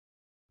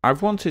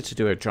I've wanted to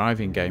do a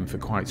driving game for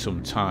quite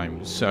some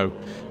time, so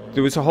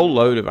there was a whole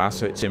load of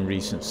assets in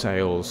recent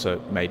sales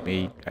that made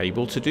me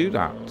able to do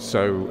that.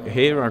 So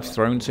here I've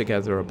thrown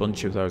together a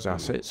bunch of those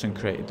assets and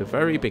created the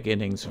very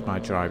beginnings of my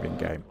driving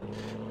game.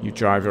 You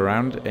drive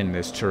around in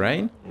this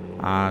terrain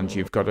and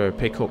you've got to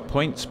pick up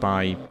points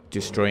by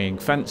destroying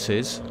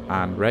fences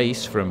and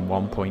race from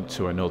one point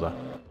to another.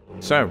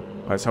 So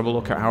let's have a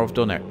look at how I've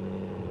done it.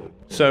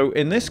 So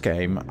in this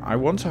game, I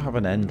want to have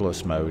an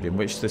endless mode in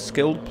which the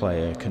skilled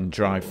player can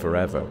drive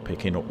forever,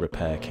 picking up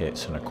repair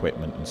kits and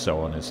equipment and so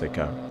on as they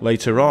go.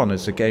 Later on,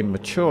 as the game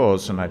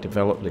matures and I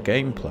develop the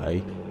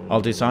gameplay,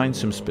 I'll design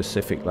some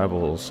specific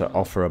levels that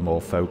offer a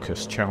more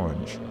focused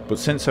challenge. But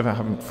since I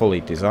haven't fully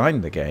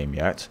designed the game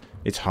yet,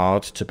 it's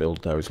hard to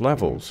build those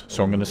levels,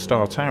 so I'm going to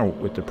start out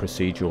with the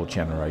procedural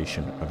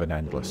generation of an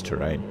endless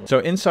terrain. So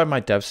inside my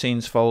dev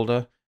scenes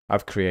folder,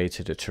 I've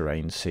created a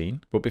terrain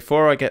scene, but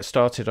before I get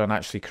started on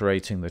actually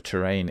creating the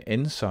terrain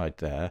inside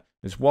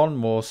there's one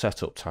more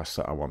setup task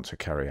that I want to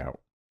carry out,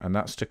 and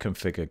that's to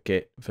configure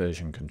Git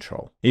version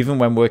control. Even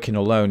when working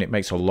alone, it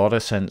makes a lot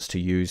of sense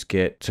to use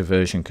Git to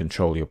version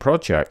control your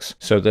projects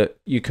so that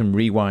you can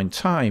rewind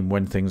time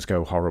when things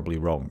go horribly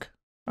wrong.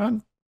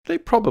 And they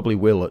probably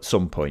will at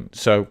some point,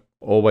 so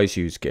always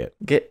use Git.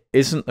 Git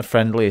isn't the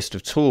friendliest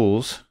of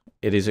tools.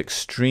 It is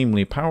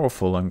extremely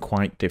powerful and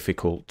quite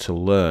difficult to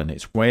learn.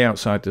 It's way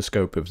outside the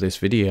scope of this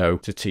video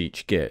to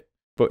teach Git.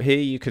 But here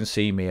you can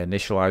see me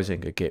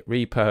initializing a Git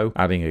repo,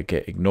 adding a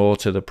Git ignore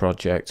to the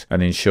project,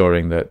 and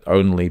ensuring that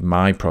only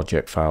my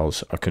project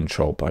files are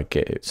controlled by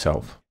Git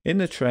itself. In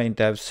the terrain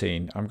dev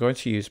scene, I'm going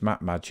to use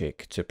Map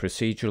Magic to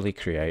procedurally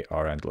create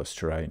our endless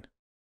terrain.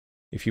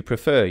 If you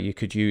prefer, you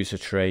could use a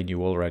terrain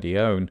you already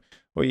own,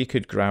 or you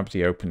could grab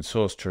the open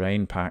source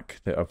terrain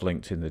pack that I've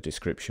linked in the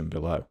description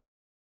below.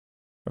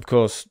 Of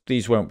course,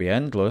 these won't be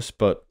endless,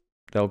 but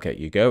they'll get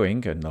you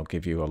going and they'll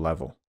give you a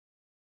level.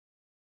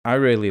 I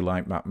really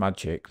like Map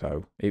Magic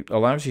though. It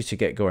allows you to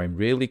get going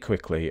really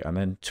quickly and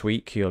then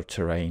tweak your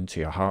terrain to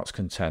your heart's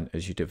content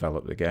as you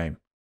develop the game.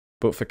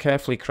 But for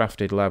carefully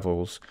crafted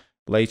levels,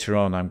 later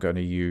on I'm going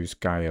to use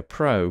Gaia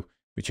Pro,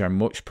 which I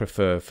much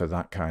prefer for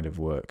that kind of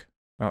work.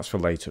 That's for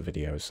later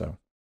videos though.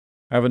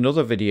 I have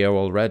another video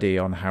already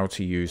on how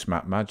to use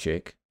Map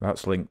Magic,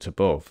 that's linked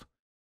above.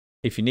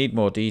 If you need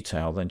more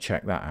detail, then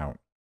check that out.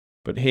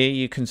 But here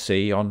you can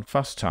see on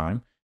fast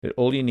time that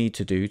all you need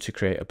to do to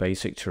create a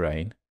basic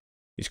terrain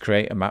is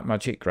create a Map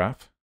Magic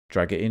graph,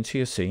 drag it into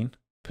your scene,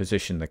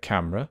 position the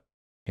camera.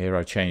 Here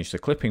I changed the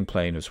clipping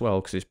plane as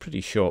well because it's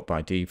pretty short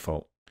by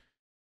default.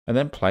 And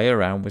then play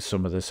around with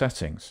some of the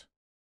settings.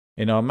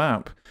 In our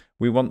map,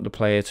 we want the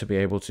player to be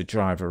able to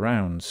drive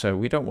around, so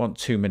we don't want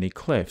too many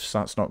cliffs,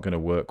 that's not going to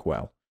work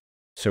well.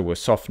 So we're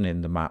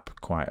softening the map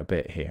quite a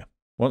bit here.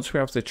 Once we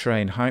have the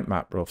terrain height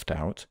map roughed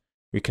out,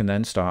 we can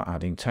then start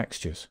adding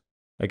textures.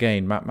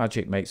 Again, Map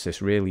Magic makes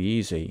this really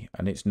easy,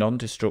 and its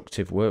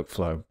non-destructive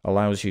workflow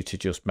allows you to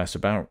just mess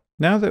about.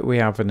 Now that we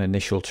have an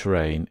initial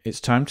terrain, it's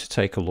time to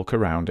take a look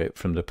around it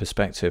from the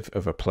perspective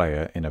of a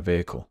player in a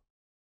vehicle.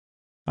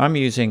 I'm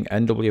using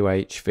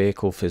NWH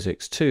Vehicle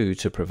Physics 2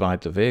 to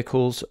provide the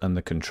vehicles and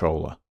the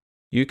controller.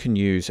 You can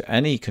use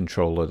any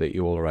controller that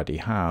you already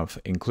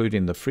have,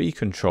 including the free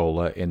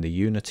controller in the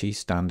Unity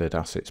Standard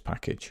Assets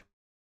package.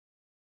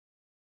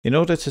 In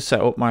order to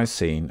set up my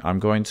scene, I'm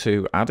going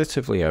to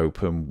additively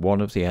open one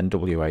of the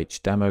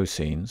NWH demo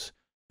scenes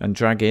and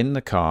drag in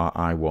the car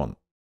I want.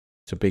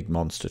 It's a big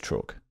monster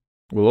truck.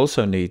 We'll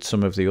also need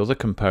some of the other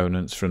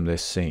components from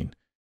this scene,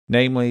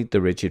 namely the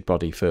rigid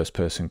body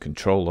first-person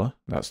controller,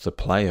 that's the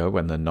player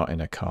when they're not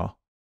in a car,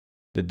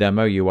 the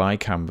demo UI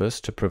canvas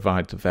to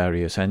provide the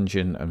various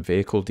engine and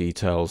vehicle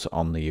details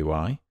on the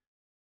UI,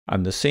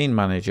 and the scene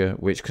manager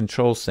which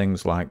controls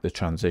things like the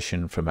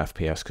transition from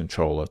FPS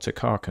controller to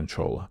car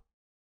controller.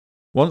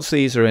 Once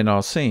these are in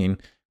our scene,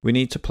 we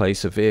need to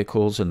place the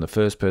vehicles and the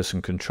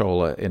first-person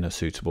controller in a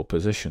suitable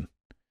position.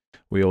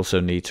 We also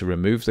need to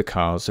remove the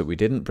cars that we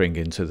didn't bring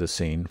into the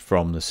scene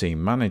from the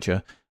scene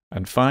manager,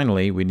 and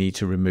finally we need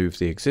to remove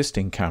the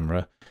existing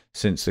camera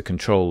since the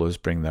controllers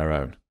bring their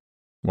own.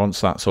 Once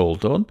that's all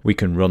done, we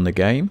can run the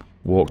game,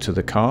 walk to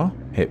the car,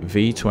 hit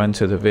V to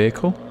enter the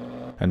vehicle,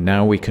 and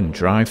now we can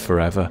drive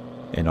forever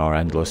in our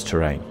endless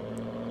terrain.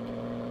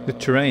 The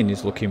terrain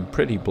is looking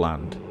pretty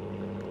bland.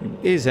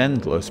 It is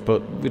endless,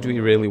 but would we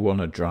really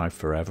want to drive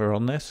forever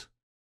on this?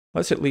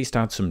 Let's at least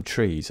add some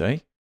trees, eh?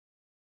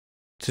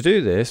 To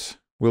do this,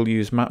 we'll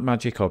use Map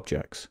Magic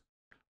objects.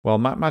 While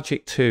Map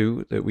Magic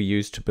 2 that we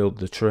use to build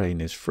the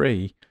terrain is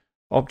free,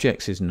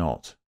 objects is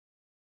not.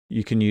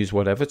 You can use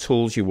whatever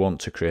tools you want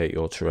to create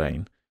your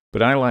terrain,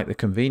 but I like the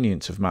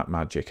convenience of Map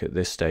Magic at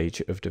this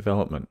stage of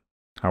development.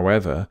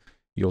 However,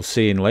 you'll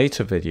see in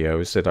later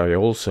videos that I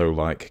also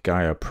like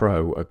Gaia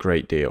Pro a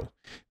great deal.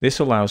 This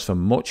allows for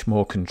much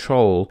more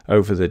control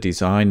over the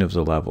design of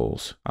the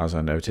levels, as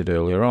I noted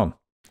earlier on.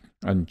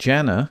 And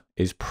Jenna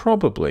is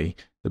probably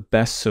the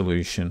best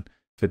solution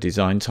for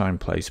design time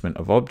placement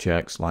of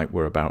objects like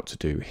we're about to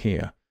do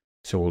here.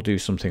 So we'll do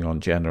something on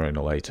Jenna in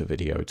a later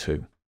video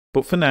too.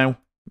 But for now,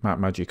 Map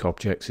Magic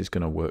Objects is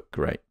going to work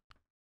great.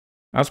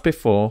 As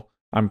before,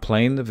 I'm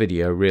playing the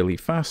video really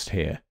fast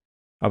here.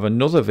 I have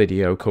another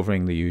video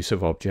covering the use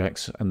of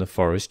objects and the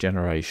forest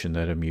generation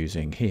that I'm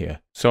using here.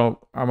 So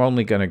I'm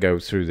only going to go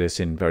through this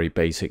in very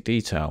basic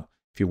detail.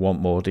 If you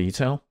want more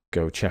detail,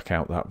 go check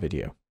out that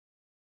video.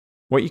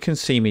 What you can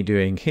see me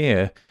doing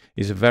here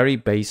is a very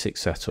basic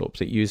setup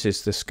that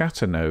uses the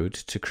scatter node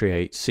to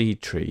create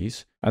seed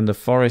trees and the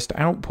forest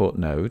output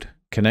node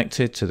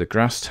connected to the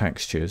grass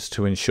textures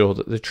to ensure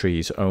that the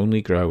trees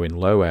only grow in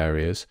low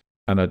areas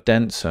and are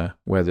denser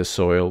where the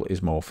soil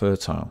is more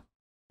fertile.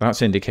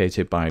 That's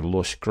indicated by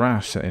lush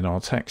grass in our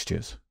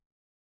textures.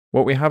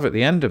 What we have at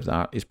the end of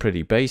that is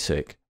pretty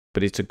basic,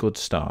 but it's a good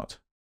start.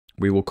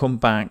 We will come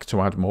back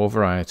to add more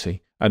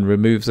variety and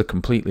remove the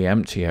completely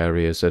empty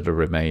areas that are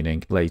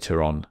remaining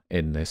later on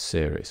in this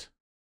series.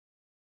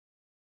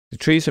 The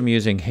trees I'm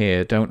using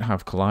here don't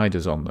have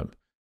colliders on them,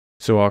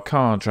 so our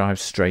car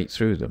drives straight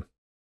through them.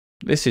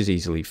 This is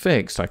easily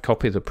fixed. I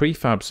copy the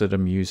prefabs that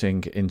I'm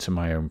using into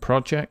my own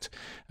project,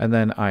 and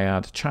then I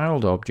add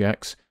child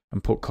objects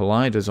and put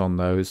colliders on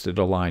those that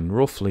align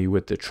roughly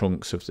with the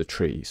trunks of the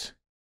trees.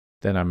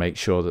 Then I make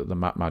sure that the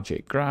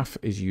MapMagick graph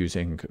is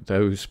using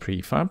those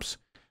prefabs,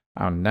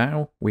 and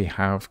now we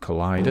have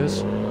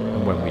colliders,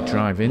 and when we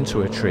drive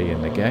into a tree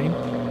in the game,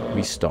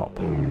 we stop.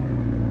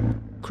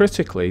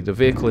 Critically, the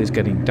vehicle is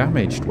getting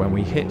damaged when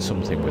we hit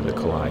something with a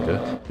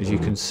collider, as you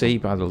can see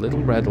by the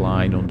little red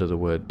line under the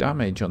word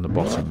damage on the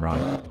bottom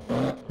right.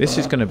 This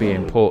is going to be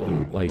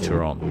important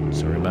later on,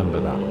 so remember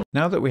that.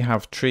 Now that we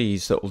have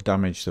trees that will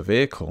damage the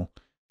vehicle,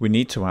 we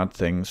need to add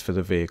things for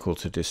the vehicle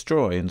to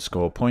destroy and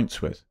score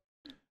points with.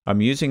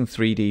 I'm using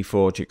 3D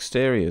Forge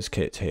Exteriors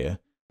kit here,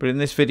 but in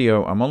this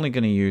video I'm only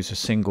going to use a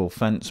single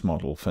fence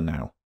model for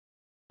now.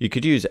 You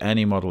could use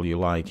any model you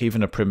like,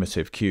 even a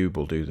primitive cube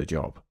will do the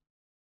job.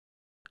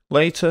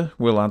 Later,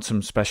 we'll add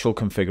some special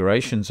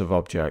configurations of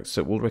objects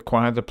that will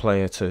require the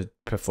player to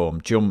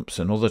perform jumps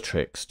and other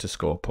tricks to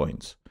score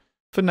points.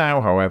 For now,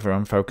 however,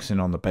 I'm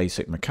focusing on the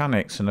basic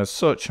mechanics, and as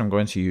such I'm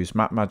going to use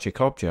MapMagick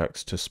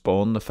objects to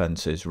spawn the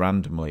fences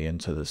randomly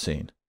into the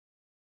scene.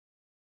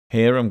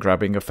 Here I'm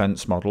grabbing a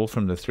fence model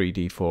from the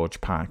 3D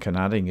Forge pack and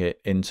adding it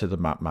into the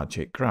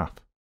MapMagick graph.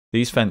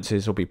 These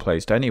fences will be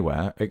placed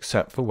anywhere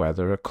except for where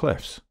there are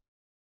cliffs.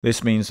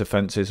 This means the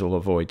fences will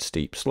avoid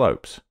steep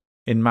slopes.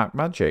 In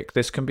MapMagick,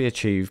 this can be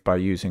achieved by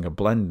using a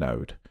blend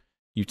node.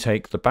 You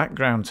take the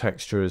background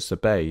texture as the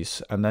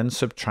base and then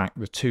subtract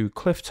the two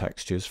cliff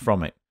textures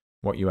from it.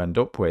 What you end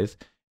up with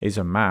is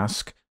a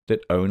mask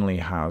that only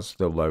has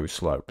the low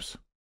slopes.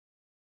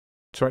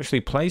 To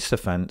actually place the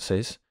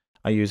fences,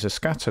 I use a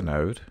scatter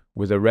node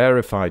with a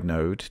rarefied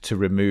node to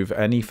remove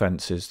any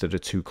fences that are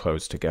too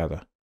close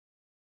together.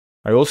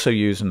 I also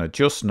use an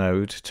adjust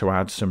node to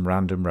add some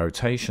random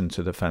rotation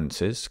to the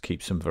fences,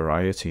 keep some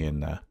variety in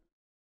there.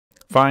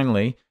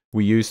 Finally,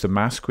 we use the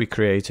mask we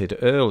created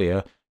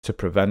earlier to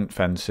prevent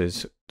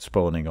fences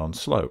spawning on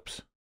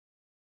slopes.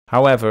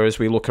 However, as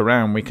we look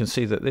around, we can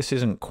see that this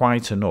isn't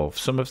quite enough.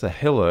 Some of the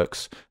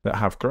hillocks that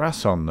have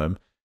grass on them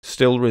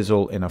still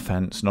result in a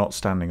fence not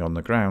standing on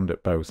the ground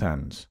at both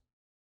ends.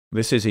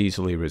 This is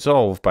easily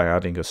resolved by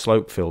adding a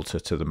slope filter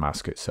to the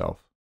mask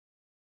itself.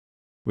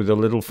 With a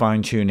little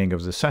fine-tuning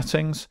of the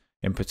settings,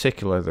 in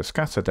particular the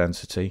scatter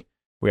density,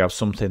 we have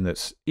something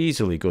that's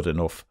easily good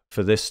enough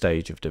for this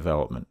stage of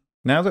development.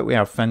 Now that we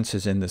have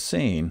fences in the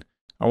scene,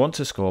 I want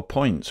to score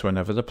points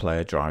whenever the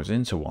player drives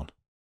into one.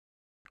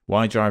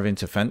 Why drive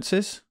into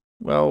fences?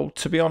 Well,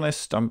 to be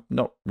honest, I'm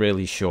not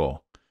really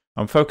sure.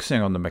 I'm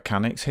focusing on the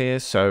mechanics here,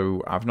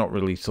 so I've not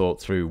really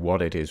thought through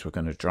what it is we're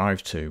going to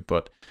drive to,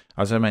 but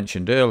as I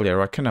mentioned earlier,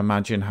 I can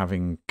imagine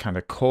having kind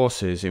of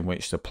courses in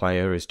which the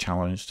player is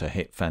challenged to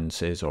hit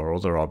fences or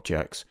other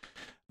objects.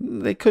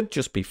 They could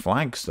just be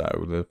flags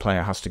though. The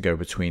player has to go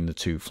between the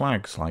two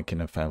flags like in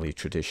a fairly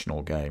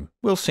traditional game.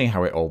 We'll see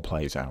how it all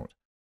plays out.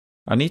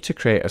 I need to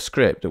create a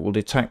script that will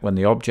detect when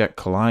the object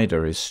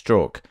collider is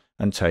struck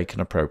and take an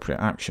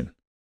appropriate action.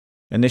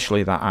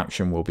 Initially that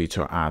action will be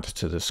to add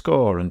to the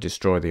score and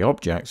destroy the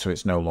object so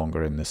it's no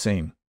longer in the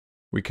scene.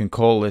 We can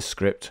call this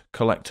script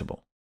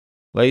collectible.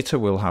 Later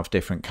we'll have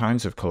different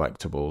kinds of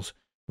collectibles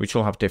which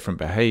will have different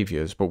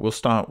behaviours, but we'll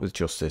start with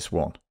just this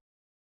one.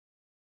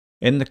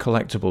 In the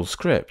collectible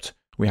script,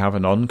 we have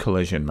an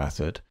on-collision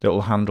method that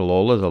will handle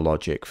all of the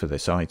logic for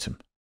this item.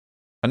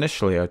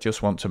 Initially, I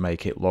just want to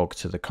make it log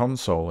to the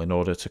console in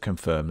order to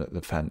confirm that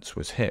the fence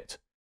was hit.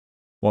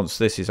 Once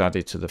this is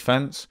added to the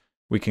fence,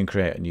 we can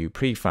create a new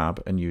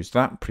prefab and use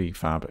that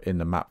prefab in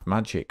the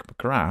MapMagick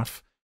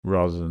graph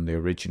rather than the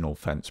original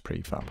fence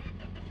prefab.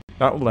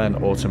 That will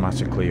then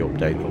automatically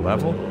update the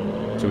level,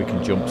 so we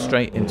can jump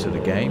straight into the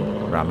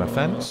game, ram a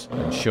fence,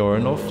 and sure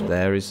enough,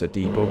 there is the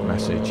debug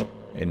message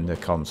in the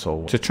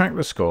console. To track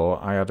the score,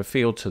 I add a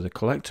field to the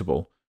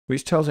collectible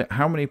which tells it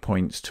how many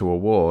points to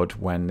award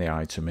when the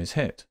item is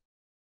hit.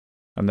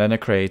 And then I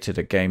created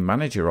a game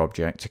manager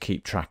object to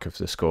keep track of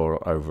the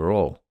score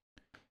overall.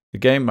 The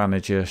game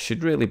manager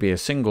should really be a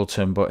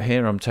singleton, but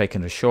here I'm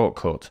taking a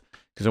shortcut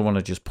because I want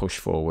to just push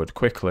forward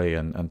quickly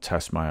and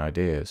test my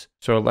ideas.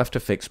 So I left a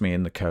fix me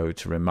in the code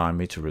to remind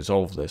me to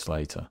resolve this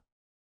later.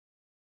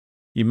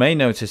 You may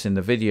notice in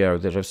the video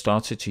that I've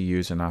started to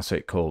use an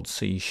asset called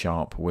C#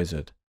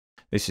 Wizard.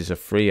 This is a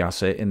free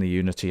asset in the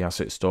Unity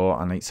Asset Store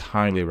and it's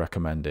highly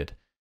recommended.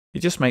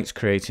 It just makes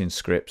creating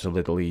scripts a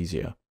little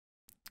easier.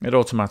 It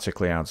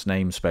automatically adds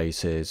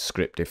namespaces,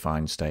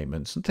 script-defined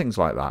statements and things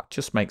like that.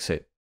 Just makes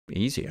it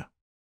easier.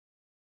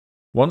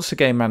 Once the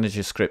game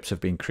manager scripts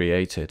have been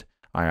created,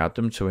 I add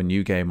them to a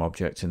new game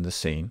object in the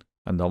scene,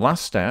 and the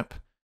last step,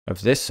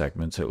 of this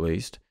segment at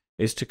least,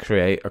 is to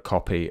create a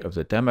copy of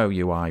the demo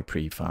UI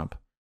prefab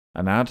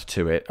and add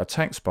to it a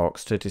text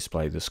box to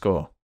display the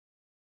score.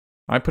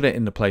 I put it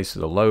in the place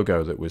of the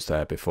logo that was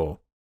there before.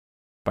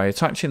 By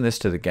attaching this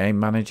to the game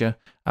manager,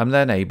 I'm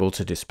then able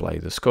to display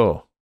the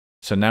score.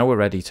 So now we're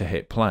ready to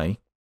hit play,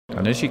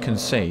 and as you can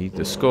see,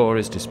 the score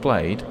is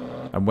displayed,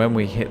 and when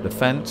we hit the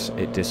fence,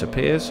 it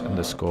disappears and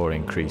the score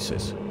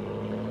increases.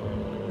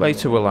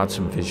 Later we'll add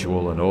some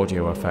visual and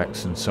audio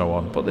effects and so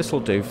on, but this will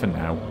do for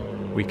now.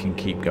 We can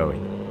keep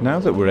going. Now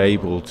that we're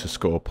able to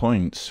score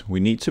points, we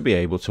need to be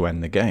able to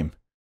end the game.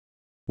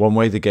 One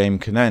way the game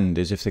can end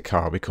is if the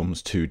car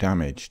becomes too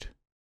damaged.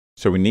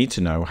 So we need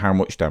to know how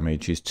much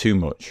damage is too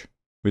much.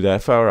 We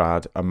therefore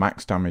add a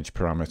max damage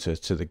parameter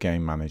to the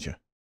game manager.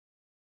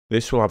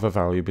 This will have a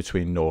value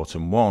between 0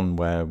 and 1,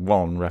 where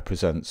 1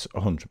 represents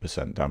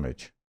 100%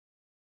 damage.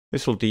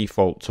 This will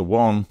default to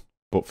 1,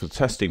 but for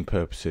testing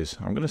purposes,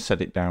 I'm going to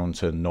set it down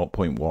to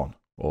 0.1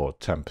 or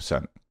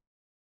 10%.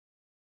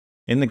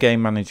 In the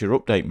game manager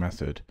update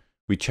method,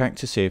 we check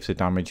to see if the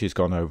damage has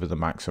gone over the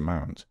max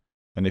amount,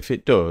 and if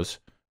it does,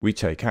 we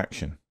take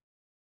action.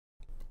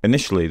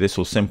 Initially, this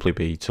will simply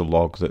be to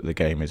log that the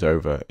game is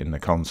over in the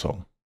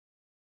console.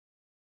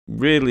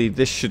 Really,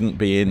 this shouldn't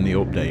be in the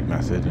update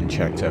method and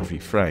checked every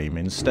frame.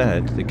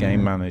 Instead, the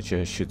game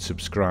manager should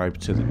subscribe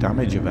to the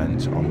damage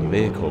event on the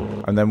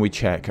vehicle, and then we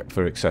check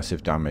for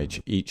excessive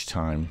damage each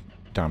time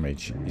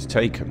damage is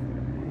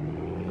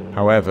taken.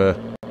 However,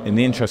 in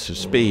the interest of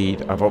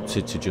speed, I've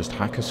opted to just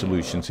hack a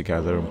solution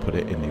together and put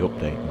it in the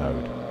update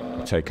mode.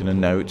 I've taken a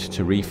note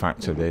to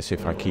refactor this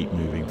if I keep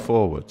moving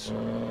forwards.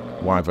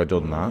 Why have I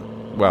done that?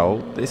 Well,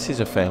 this is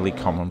a fairly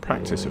common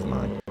practice of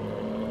mine.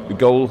 The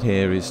goal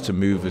here is to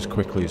move as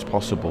quickly as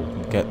possible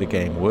and get the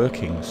game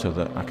working so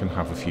that I can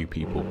have a few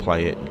people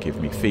play it and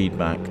give me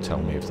feedback, tell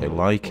me if they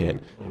like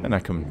it, and I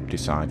can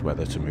decide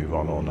whether to move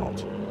on or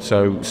not.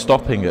 So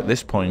stopping at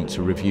this point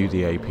to review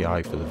the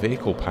API for the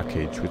vehicle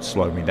package would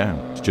slow me down.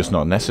 It's just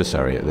not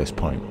necessary at this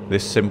point.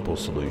 This simple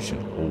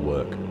solution will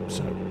work,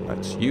 so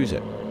let's use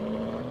it.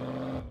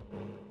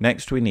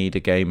 Next we need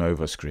a game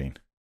over screen.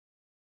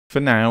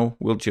 For now,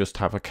 we'll just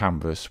have a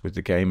canvas with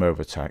the game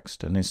over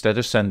text, and instead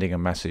of sending a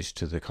message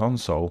to the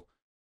console,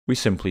 we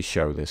simply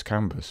show this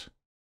canvas.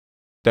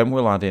 Then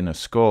we'll add in a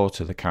score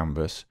to the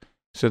canvas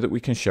so that we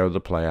can show the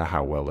player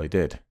how well they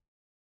did.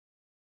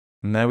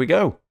 And there we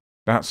go.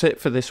 That's it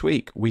for this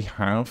week. We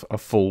have a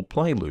full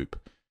play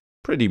loop.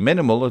 Pretty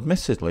minimal,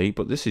 admittedly,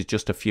 but this is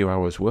just a few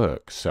hours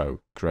work,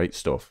 so great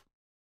stuff.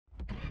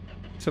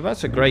 So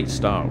that's a great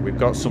start. We've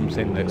got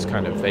something that's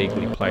kind of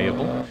vaguely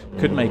playable.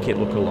 Could make it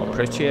look a lot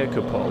prettier,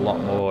 could put a lot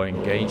more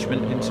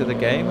engagement into the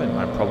game, and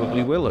I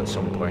probably will at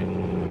some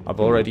point. I've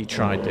already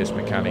tried this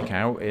mechanic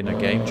out in a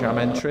game jam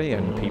entry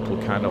and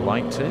people kind of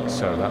liked it,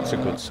 so that's a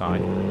good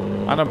sign.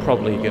 And I'm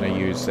probably going to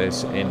use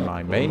this in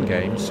my main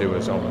game,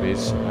 Sewer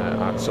Zombies,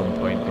 at some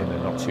point in the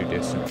not too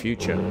distant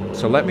future.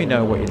 So let me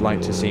know what you'd like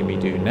to see me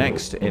do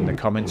next in the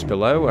comments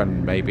below,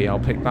 and maybe I'll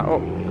pick that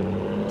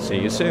up. See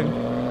you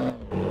soon.